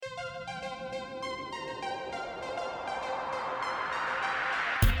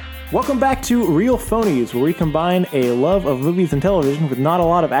Welcome back to Real Phonies, where we combine a love of movies and television with not a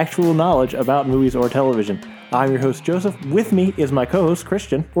lot of actual knowledge about movies or television. I'm your host, Joseph. With me is my co-host,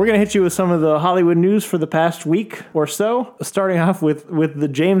 Christian. We're going to hit you with some of the Hollywood news for the past week or so, starting off with the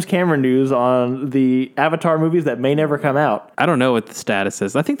James Cameron news on the Avatar movies that may never come out. I don't know what the status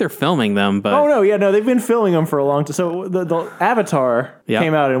is. I think they're filming them, but... Oh, no, they've been filming them for a long time. So the Avatar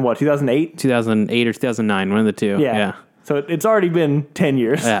came out in, 2008? 2008 or 2009, one of the two. Yeah. So it's already been 10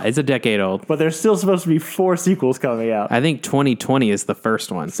 years. Yeah, it's a decade old. But there's still supposed to be 4 sequels coming out. I think 2020 is the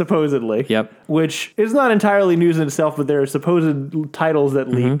first one. Supposedly. Yep. Which is not entirely news in itself, but there are supposed titles that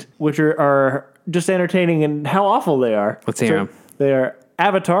leaked, which are just entertaining and how awful they are. Let's hear them. They are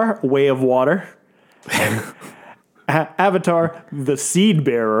Avatar, Way of Water. Avatar, The Seed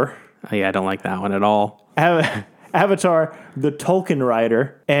Bearer. Oh, yeah, I don't like that one at all. Avatar, The Tolkien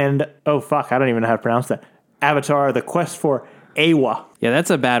Rider. And, I don't even know how to pronounce that. Avatar, The Quest for Eywa. Yeah, that's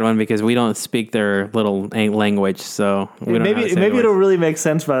a bad one because we don't speak their little language, so we don't know how to say maybe the it'll words. really make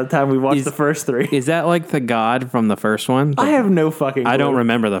sense by the time we watch the first 3. Is that like the god from the first one? I have no fucking clue. I don't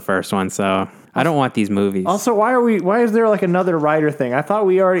remember the first one, so I don't want these movies. Also, why is there like another rider thing? I thought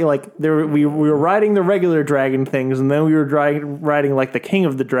we already we were riding the regular dragon things, and then we were riding like the king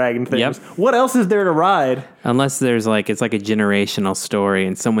of the dragon things. Yep. What else is there to ride? Unless there's it's like a generational story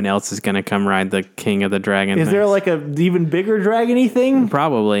and someone else is going to come ride the king of the dragon. Is there like a even bigger dragony thing?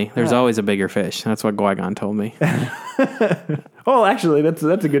 Probably. There's always a bigger fish. That's what Qui-Gon told me. Oh, actually, that's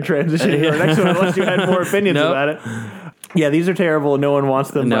a good transition to our next one, unless you had more opinions about it. Yeah, these are terrible. No one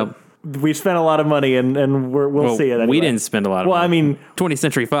wants them. Nope. We spent a lot of money, and we'll see it anyway. We didn't spend a lot of money. Well, I mean... 20th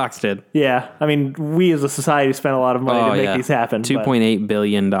Century Fox did. Yeah. I mean, we as a society spent a lot of money to make these happen. $2.8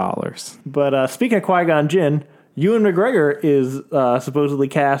 billion. But speaking of Qui-Gon Jinn, Ewan McGregor is supposedly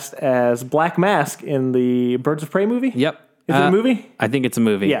cast as Black Mask in the Birds of Prey movie. Yep. Is it a movie? I think it's a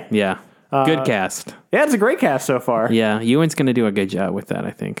movie. Yeah. Good cast. Yeah, it's a great cast so far. Yeah, Ewan's going to do a good job with that,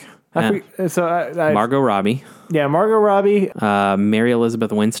 I think. Margot Robbie. Yeah, Margot Robbie. Mary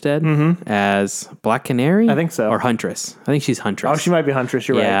Elizabeth Winstead as Black Canary? I think so. Or Huntress. I think she's Huntress. Oh, she might be Huntress,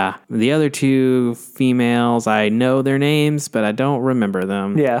 you're right. Yeah. The other two females, I know their names, but I don't remember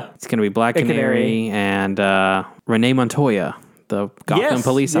them. Yeah. It's going to be Black Canary and Renee Montoya, the Gotham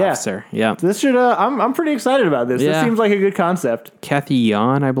police officer. Yeah. This should, I'm pretty excited about this. Yeah. This seems like a good concept. Kathy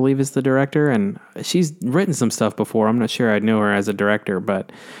Yan, I believe, is the director, and she's written some stuff before. I'm not sure I know her as a director,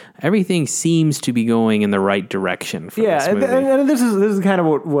 but everything seems to be going in the right direction for this movie. And this is kind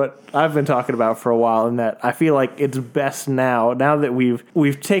of what I've been talking about for a while, in that I feel like it's best now that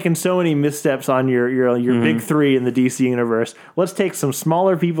we've taken so many missteps on your big 3 in the DC universe. Let's take some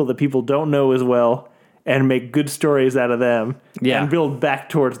smaller people that people don't know as well and make good stories out of them and build back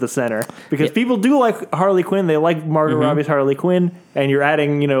towards the center. Because people do like Harley Quinn. They like Margot Robbie's Harley Quinn, and you're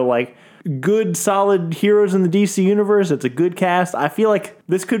adding, good, solid heroes in the DC universe. It's a good cast. I feel like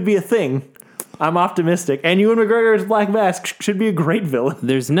this could be a thing. I'm optimistic. And Ewan McGregor's Black Mask should be a great villain.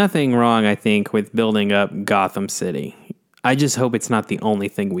 There's nothing wrong, I think, with building up Gotham City. I just hope it's not the only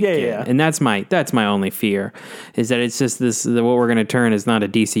thing we get. Yeah. And that's my only fear, is that it's just what we're going to turn is not a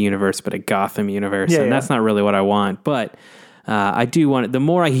DC universe, but a Gotham universe. That's not really what I want. But I do want it. The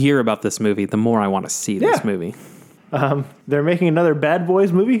more I hear about this movie, the more I want to see this movie. They're making another Bad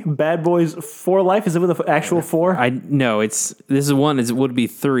Boys movie. Bad Boys for Life. Is it with an actual 4? No, this is one. It would be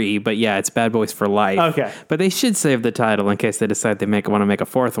 3, but yeah, it's Bad Boys for Life. Okay, but they should save the title in case they decide they want to make a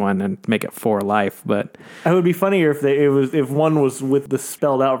 4th one and make it For Life. But it would be funnier if one was with the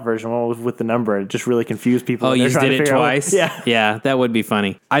spelled out version, one was with the number, and it just really confused people. Oh, you just did it twice? Yeah, that would be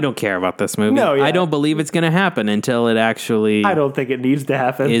funny. I don't care about this movie. No, I don't believe it's going to happen until it actually. I don't think it needs to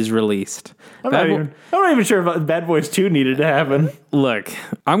happen. Is released. I'm not even sure if Bad Boys 2 needed to happen. Look,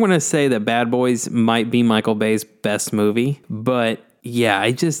 I'm going to say that Bad Boys might be Michael Bay's best movie, but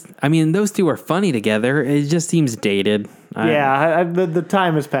yeah, those two are funny together. It just seems dated. The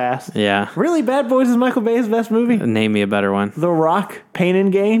time has passed. Yeah. Really, Bad Boys is Michael Bay's best movie? Name me a better one. The Rock, Pain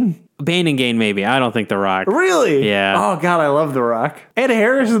and Gain? Pain and Gain, maybe. I don't think The Rock. Really? Yeah. Oh, God, I love The Rock. Ed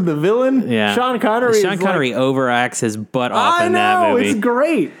Harris is the villain? Yeah. Sean Connery overacts his butt off in that movie. It's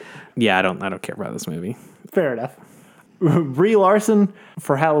great. Yeah, I don't care about this movie. Fair enough. Brie Larson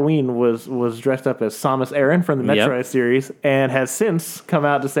for Halloween was dressed up as Samus Aran from the Metroid series, and has since come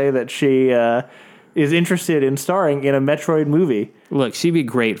out to say that she is interested in starring in a Metroid movie. Look, she'd be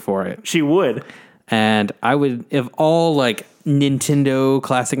great for it. She would. And I would, if all classic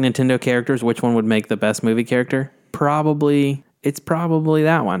Nintendo characters, which one would make the best movie character? It's probably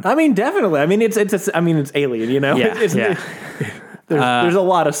that one. I mean, definitely. I mean, it's Alien, Yeah, There's a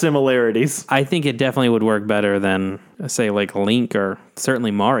lot of similarities. I think it definitely would work better than, say, like Link or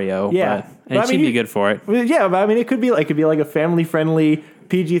certainly Mario. Yeah. But it should be good for it. Yeah, but I mean, it could be like a family-friendly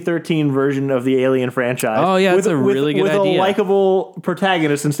PG-13 version of the Alien franchise. Oh, yeah, that's a really good idea. With a likable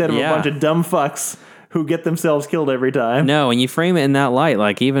protagonist instead of a Yeah. bunch of dumb fucks who get themselves killed every time. No, when you frame it in that light,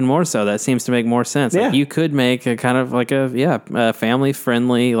 like even more so, that seems to make more sense. Like Yeah. you could make a kind of like a family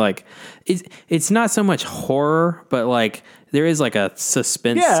friendly, like it's not so much horror, but like there is like a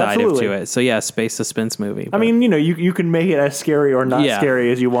suspense side absolutely. to it. So yeah, space suspense movie. I mean, you can make it as scary or not Yeah.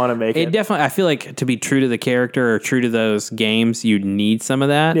 scary as you want to make it it. definitely, I feel like to be true to the character or true to those games, you need some of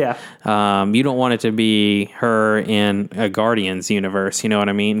that. Yeah. You don't want it to be her in a Guardians universe. You know what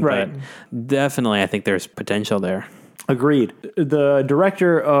I mean? Right. But definitely, I think there's potential there. Agreed. The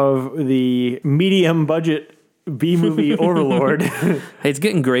director of the medium budget B movie Overlord. It's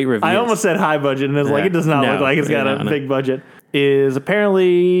getting great reviews. I almost said high budget, and it's like, it does not No. look like it's got a big budget. Is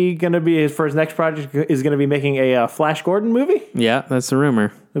apparently going to be for his next project is going to be making a Flash Gordon movie. Yeah, that's the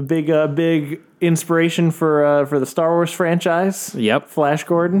rumor. A big inspiration for the Star Wars franchise. Yep. Flash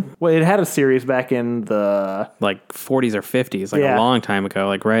Gordon. Well, it had a series back in the Like 40s or 50s, like Yeah. a long time ago,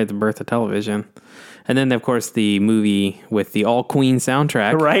 like right at the birth of television. And then, of course, the movie with the All Queen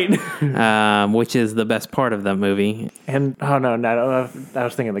soundtrack, right. which is the best part of that movie. And I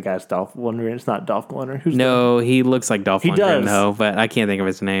was thinking the guy's Dolph Lundgren. It's not Dolph Lundgren. Who's No, he looks like Dolph Lundgren, does. though, but I can't think of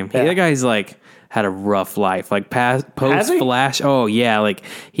his name. Yeah. That guy's like had a rough life, like Has post he? Flash. Oh yeah, like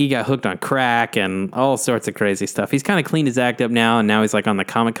he got hooked on crack and all sorts of crazy stuff. He's kind of cleaned his act up now, and now he's like on the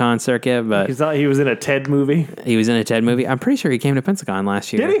Comic-Con circuit. But He was in a Ted movie. he was in a Ted movie. I'm pretty sure he came to Pensacon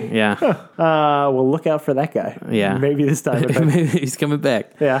last year. Did he? Yeah, Well, look out for that guy. Yeah. Maybe this time. maybe he's coming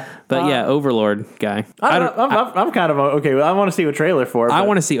back. Yeah. But yeah, Overlord guy. I'm kind of okay. I want to see a trailer for it. I but-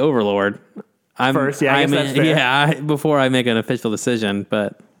 want to see Overlord. First, yeah, I guess that's fair. Yeah, before I make an official decision,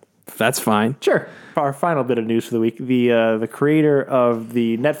 but that's fine. Sure. Our final bit of news for the week: the creator of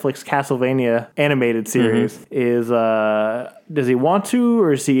the Netflix Castlevania animated series is does he want to,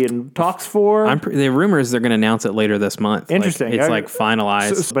 or is he in talks for? The rumors they're going to announce it later this month. Interesting. It's like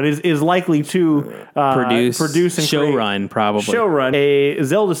finalized. But is likely to Produce and showrun, probably. showrun a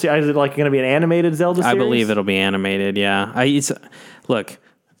Zelda series. Is it like going to be an animated Zelda series? I believe it'll be animated. Yeah. Look.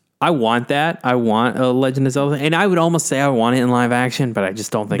 I want that. I want a Legend of Zelda, and I would almost say I want it in live action, but I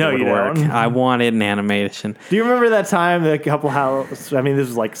just don't think it would you work. don't. I want it in animation. Do you remember that time, a couple this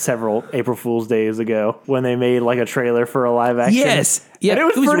was like several April Fool's Days ago, when they made like a trailer for a live action? Yes. Yeah, And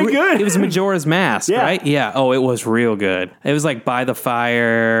it was pretty good. It was Majora's Mask, Yeah. right? Yeah. Oh, it was real good. It was like by the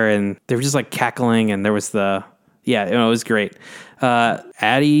fire, and they were just like cackling, and there was it was great.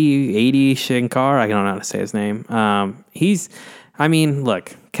 Adi Shankar, I don't know how to say his name.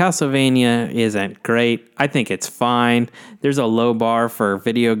 Look, Castlevania isn't great. I think it's fine. There's a low bar for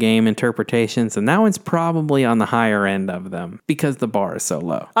video game interpretations, and that one's probably on the higher end of them because the bar is so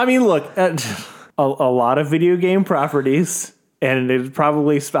low. I mean, look, a lot of video game properties, and it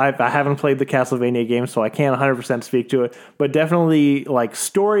probably, I haven't played the Castlevania game, so I can't 100% speak to it, but definitely like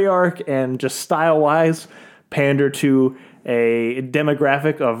story arc and just style-wise pander to a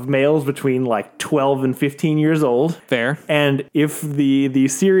demographic of males between like 12 and 15 years old. Fair. And if the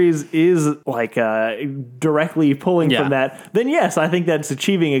series is like directly pulling from that, then yes, I think that's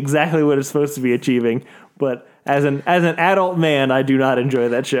achieving exactly what it's supposed to be achieving. But as an adult man, I do not enjoy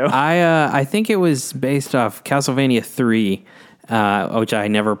that show. I think it was based off Castlevania 3, which I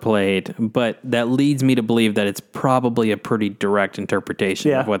never played, but that leads me to believe that it's probably a pretty direct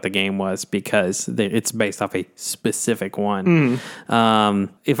interpretation of what the game was because it's based off a specific one.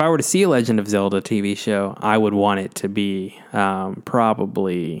 If I were to see a Legend of Zelda TV show, I would want it to be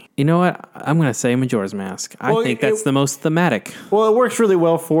probably, you know what? I'm going to say Majora's Mask. I think that's the most thematic. Well, it works really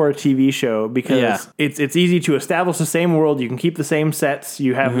well for a TV show because it's easy to establish the same world. You can keep the same sets.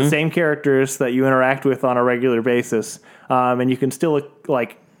 You have the same characters that you interact with on a regular basis. And you can still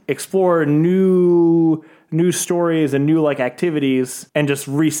like explore new stories and new like activities and just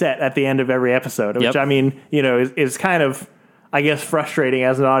reset at the end of every episode, which I mean, is kind of, I guess, frustrating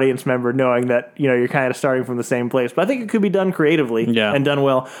as an audience member knowing that, you're kind of starting from the same place. But I think it could be done creatively and done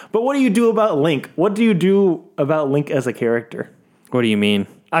well. But what do you do about Link? What do you do about Link as a character? What do you mean?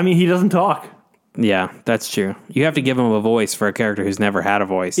 I mean, he doesn't talk. Yeah, that's true. You have to give him a voice for a character who's never had a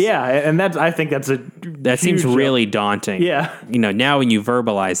voice. Yeah, and I think that seems really daunting. Yeah. Now when you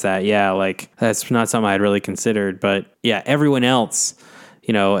verbalize that, like that's not something I'd really considered. But yeah, everyone else,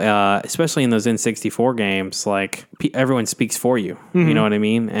 especially in those N64 games, like everyone speaks for you. You know what I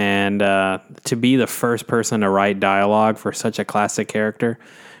mean? And to be the first person to write dialogue for such a classic character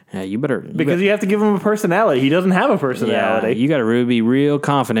Yeah, you better because you have to give him a personality. He doesn't have a personality. Yeah, you got to be real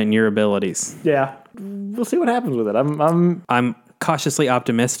confident in your abilities. Yeah, we'll see what happens with it. I'm cautiously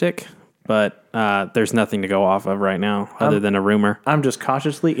optimistic, but there's nothing to go off of right now other than a rumor. I'm just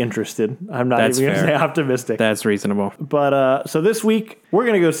cautiously interested. I'm not even going to say optimistic. That's reasonable. But so this week, we're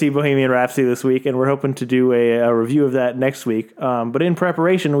going to go see Bohemian Rhapsody this week, and we're hoping to do a review of that next week. But in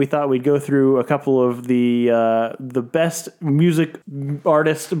preparation, we thought we'd go through a couple of the best music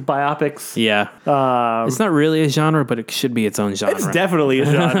artist biopics. Yeah. It's not really a genre, but it should be its own genre. It's definitely a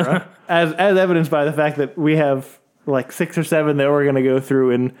genre, as evidenced by the fact that we have like 6 or 7 that we're going to go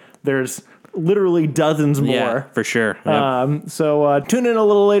through, and there's literally dozens more. Yeah, for sure. Yep. So tune in a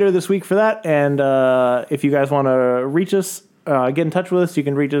little later this week for that. And if you guys want to reach us, get in touch with us, you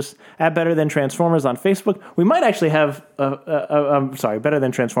can reach us at Better Than Transformers on Facebook. We might actually have, Better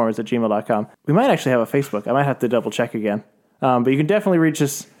Than Transformers at gmail.com. We might actually have a Facebook. I might have to double check again. But you can definitely reach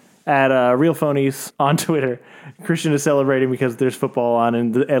us at Real Phonies on Twitter. Christian is celebrating because there's football on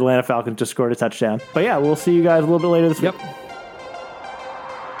and the Atlanta Falcons just scored a touchdown. But yeah, we'll see you guys a little bit later this week. Yep.